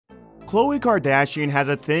Khloe Kardashian has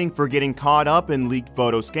a thing for getting caught up in leaked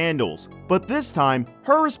photo scandals, but this time,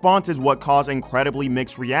 her response is what caused incredibly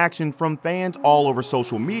mixed reaction from fans all over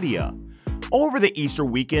social media. Over the Easter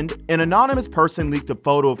weekend, an anonymous person leaked a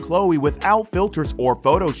photo of Khloe without filters or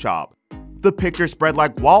Photoshop. The picture spread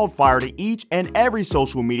like wildfire to each and every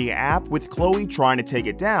social media app, with Khloe trying to take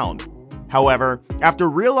it down. However, after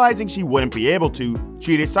realizing she wouldn't be able to,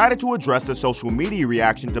 she decided to address the social media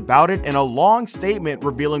reactions about it in a long statement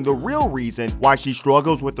revealing the real reason why she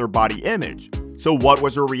struggles with her body image. So what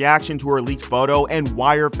was her reaction to her leaked photo, and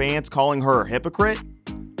why are fans calling her a hypocrite?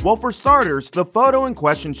 Well, for starters, the photo in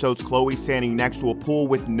question shows Khloe standing next to a pool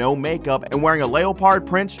with no makeup and wearing a leopard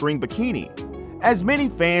print string bikini. As many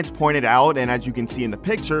fans pointed out, and as you can see in the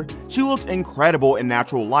picture, she looks incredible in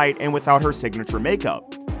natural light and without her signature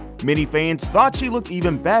makeup. Many fans thought she looked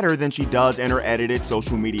even better than she does in her edited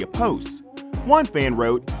social media posts. One fan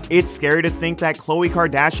wrote, "It's scary to think that Khloe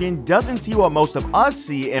Kardashian doesn't see what most of us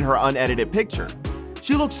see in her unedited picture.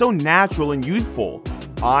 She looks so natural and youthful.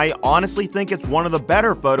 I honestly think it's one of the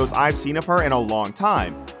better photos I've seen of her in a long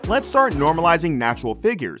time. Let's start normalizing natural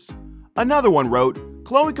figures." Another one wrote,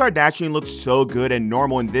 "Khloe Kardashian looks so good and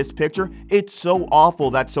normal in this picture, it's so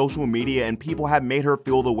awful that social media and people have made her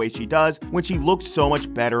feel the way she does when she looks so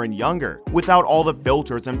much better and younger, without all the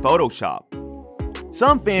filters and Photoshop."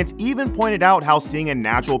 Some fans even pointed out how seeing a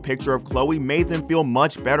natural picture of Khloe made them feel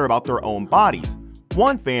much better about their own bodies.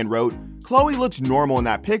 One fan wrote, "Khloe looks normal in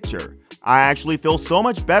that picture. I actually feel so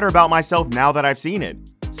much better about myself now that I've seen it.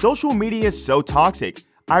 Social media is so toxic,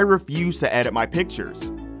 I refuse to edit my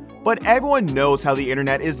pictures." But everyone knows how the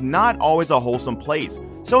internet is not always a wholesome place,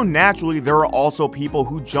 so naturally there are also people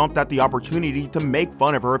who jumped at the opportunity to make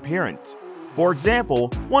fun of her appearance. For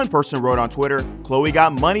example, one person wrote on Twitter, "Khloe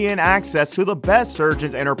got money and access to the best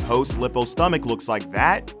surgeons and her post-lipo stomach looks like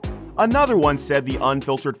that." Another one said the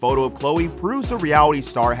unfiltered photo of Khloe proves a reality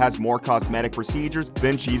star has more cosmetic procedures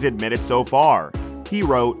than she's admitted so far. He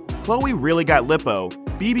wrote, "Khloe really got lipo,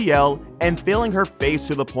 BBL, and filling her face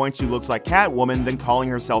to the point she looks like Catwoman than calling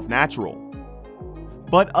herself natural."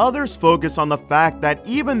 But others focus on the fact that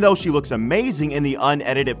even though she looks amazing in the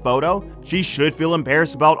unedited photo, she should feel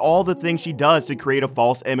embarrassed about all the things she does to create a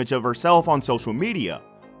false image of herself on social media.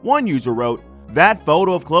 One user wrote, "That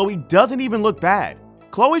photo of Khloe doesn't even look bad.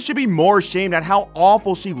 Khloe should be more ashamed at how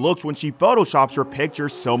awful she looks when she photoshops her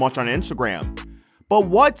pictures so much on Instagram." But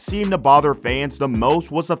what seemed to bother fans the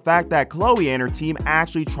most was the fact that Khloe and her team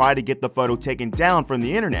actually tried to get the photo taken down from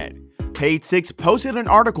the internet. Page 6 posted an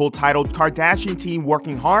article titled "Kardashian Team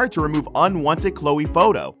Working Hard to Remove Unwanted Khloe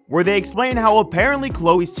Photo," where they explain how apparently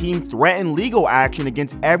Khloe's team threatened legal action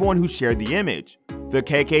against everyone who shared the image. The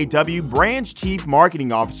KKW Branch Chief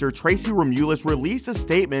Marketing Officer Tracy Romulis released a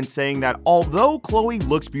statement saying that although Khloe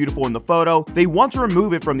looks beautiful in the photo, they want to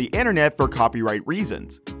remove it from the internet for copyright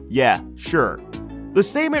reasons. Yeah, sure. The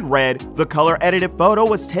statement read, "The color-edited photo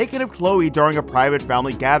was taken of Khloe during a private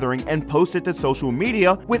family gathering and posted to social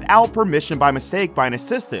media without permission by mistake by an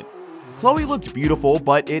assistant. Khloe looks beautiful,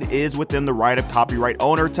 but it is within the right of copyright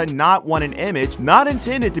owner to not want an image not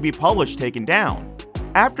intended to be published taken down."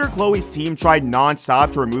 After Khloe's team tried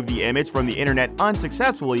non-stop to remove the image from the internet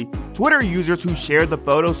unsuccessfully, Twitter users who shared the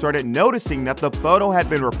photo started noticing that the photo had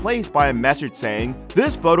been replaced by a message saying,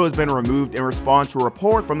 "This photo has been removed in response to a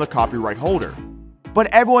report from the copyright holder." But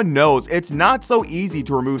everyone knows it's not so easy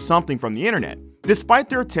to remove something from the internet. Despite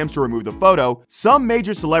their attempts to remove the photo, some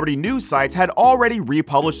major celebrity news sites had already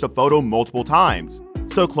republished the photo multiple times.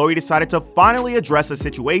 So Khloe decided to finally address the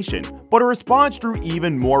situation, but her response drew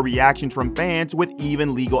even more reactions from fans, with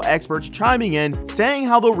even legal experts chiming in, saying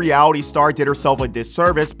how the reality star did herself a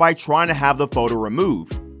disservice by trying to have the photo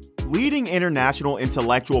removed. Leading international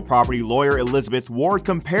intellectual property lawyer Elizabeth Ward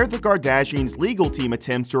compared the Kardashians' legal team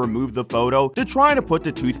attempts to remove the photo to trying to put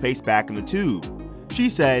the toothpaste back in the tube. She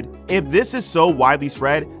said, "If this is so widely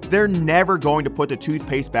spread, they're never going to put the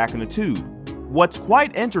toothpaste back in the tube." What's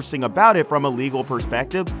quite interesting about it from a legal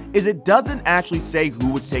perspective is it doesn't actually say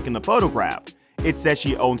who was taking the photograph. It says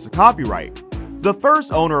she owns the copyright. The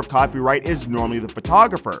first owner of copyright is normally the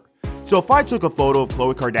photographer. So if I took a photo of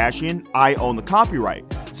Khloe Kardashian, I own the copyright.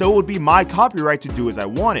 So it would be my copyright to do as I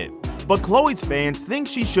wanted. But Khloe's fans think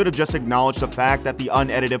she should have just acknowledged the fact that the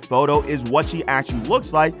unedited photo is what she actually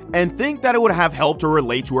looks like, and think that it would have helped her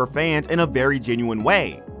relate to her fans in a very genuine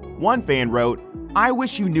way. One fan wrote, "I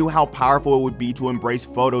wish you knew how powerful it would be to embrace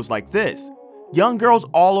photos like this. Young girls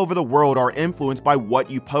all over the world are influenced by what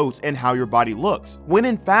you post and how your body looks, when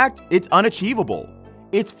in fact, it's unachievable.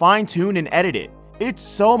 It's fine-tuned and edited. It's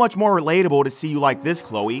so much more relatable to see you like this,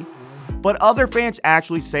 Khloe." But other fans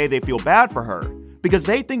actually say they feel bad for her. because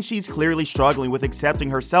they think she's clearly struggling with accepting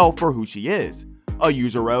herself for who she is. A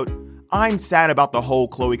user wrote, "I'm sad about the whole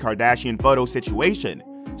Khloe Kardashian photo situation.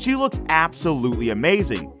 She looks absolutely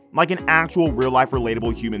amazing, like an actual real-life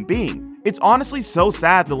relatable human being. It's honestly so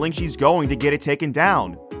sad the length she's going to get it taken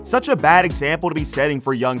down. Such a bad example to be setting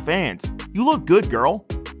for young fans. You look good, girl."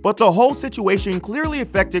 But the whole situation clearly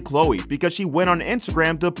affected Khloe because she went on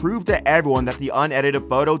Instagram to prove to everyone that the unedited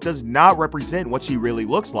photo does not represent what she really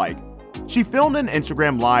looks like. She filmed an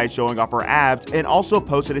Instagram live showing off her abs and also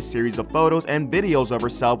posted a series of photos and videos of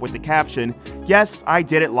herself with the caption, "Yes, I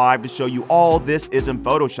did it live to show you all this isn't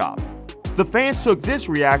Photoshop." The fans took this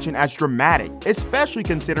reaction as dramatic, especially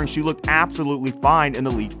considering she looked absolutely fine in the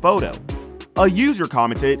leaked photo. A user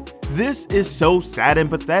commented, "This is so sad and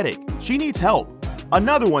pathetic. She needs help."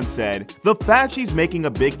 Another one said, "The fact she's making a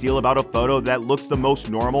big deal about a photo that looks the most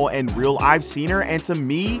normal and real I've seen her, and to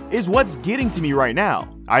me, is what's getting to me right now.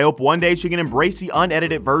 I hope one day she can embrace the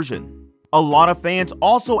unedited version." A lot of fans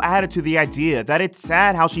also added to the idea that it's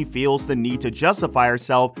sad how she feels the need to justify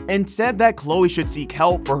herself and said that Khloe should seek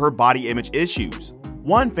help for her body image issues.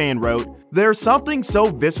 One fan wrote, "There's something so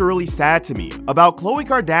viscerally sad to me about Khloe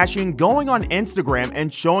Kardashian going on Instagram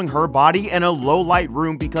and showing her body in a low-light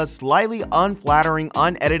room because slightly unflattering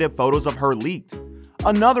unedited photos of her leaked."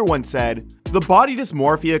 Another one said, "The body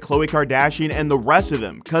dysmorphia Khloe Kardashian and the rest of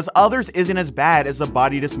them, cause others isn't as bad as the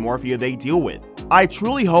body dysmorphia they deal with. I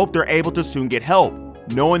truly hope they're able to soon get help.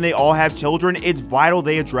 Knowing they all have children, it's vital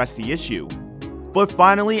they address the issue." But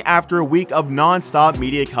finally, after a week of non-stop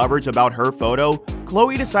media coverage about her photo,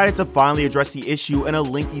 Khloe decided to finally address the issue in a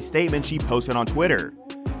lengthy statement she posted on Twitter.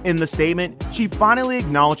 In the statement, she finally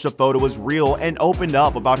acknowledged the photo was real and opened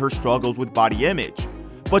up about her struggles with body image.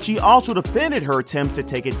 But she also defended her attempts to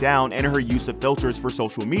take it down and her use of filters for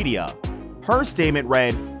social media. Her statement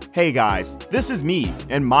read, "Hey guys, this is me,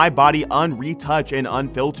 and my body unretouched and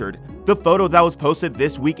unfiltered. The photo that was posted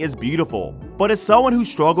this week is beautiful. But as someone who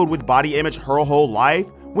struggled with body image her whole life,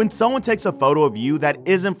 when someone takes a photo of you that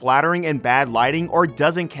isn't flattering in bad lighting or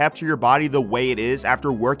doesn't capture your body the way it is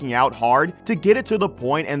after working out hard to get it to the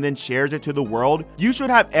point and then shares it to the world, you should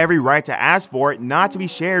have every right to ask for it not to be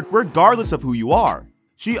shared regardless of who you are."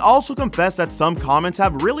 She also confessed that some comments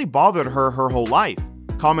have really bothered her whole life.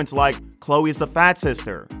 Comments like, "Khloe is the fat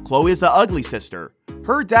sister," "Khloe is the ugly sister,"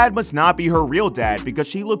 "Her dad must not be her real dad because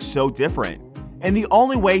she looks so different," and the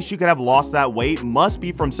only way she could have lost that weight must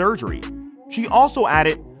be from surgery. She also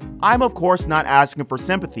added, "I'm of course not asking for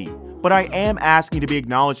sympathy, but I am asking to be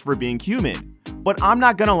acknowledged for being human. But I'm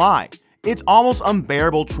not gonna lie, it's almost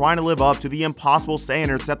unbearable trying to live up to the impossible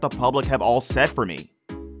standards that the public have all set for me."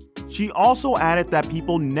 She also added that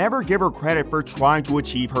people never give her credit for trying to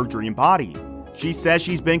achieve her dream body. She says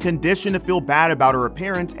she's been conditioned to feel bad about her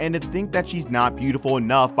appearance and to think that she's not beautiful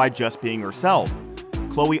enough by just being herself.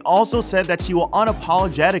 Khloe also said that she will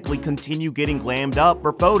unapologetically continue getting glammed up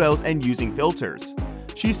for photos and using filters.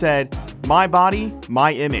 She said, "My body,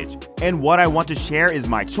 my image, and what I want to share is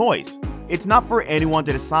my choice. It's not for anyone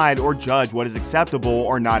to decide or judge what is acceptable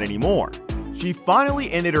or not anymore." She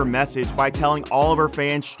finally ended her message by telling all of her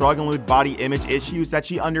fans struggling with body image issues that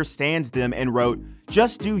she understands them and wrote,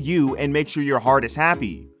 "Just do you and make sure your heart is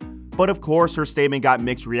happy." But of course, her statement got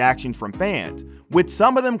mixed reactions from fans, with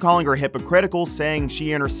some of them calling her hypocritical, saying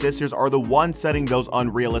she and her sisters are the ones setting those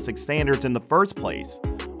unrealistic standards in the first place.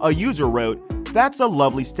 A user wrote, "That's a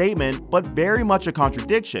lovely statement, but very much a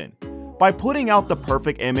contradiction. By putting out the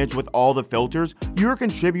perfect image with all the filters, you're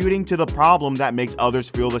contributing to the problem that makes others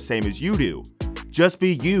feel the same as you do. Just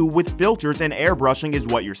be you with filters and airbrushing is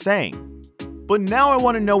what you're saying." But now I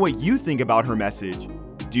want to know what you think about her message.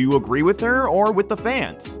 Do you agree with her or with the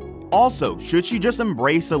fans? Also, should she just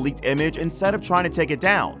embrace a leaked image instead of trying to take it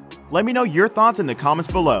down? Let me know your thoughts in the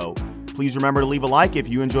comments below. Please remember to leave a like if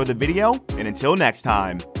you enjoyed the video, and until next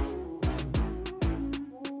time.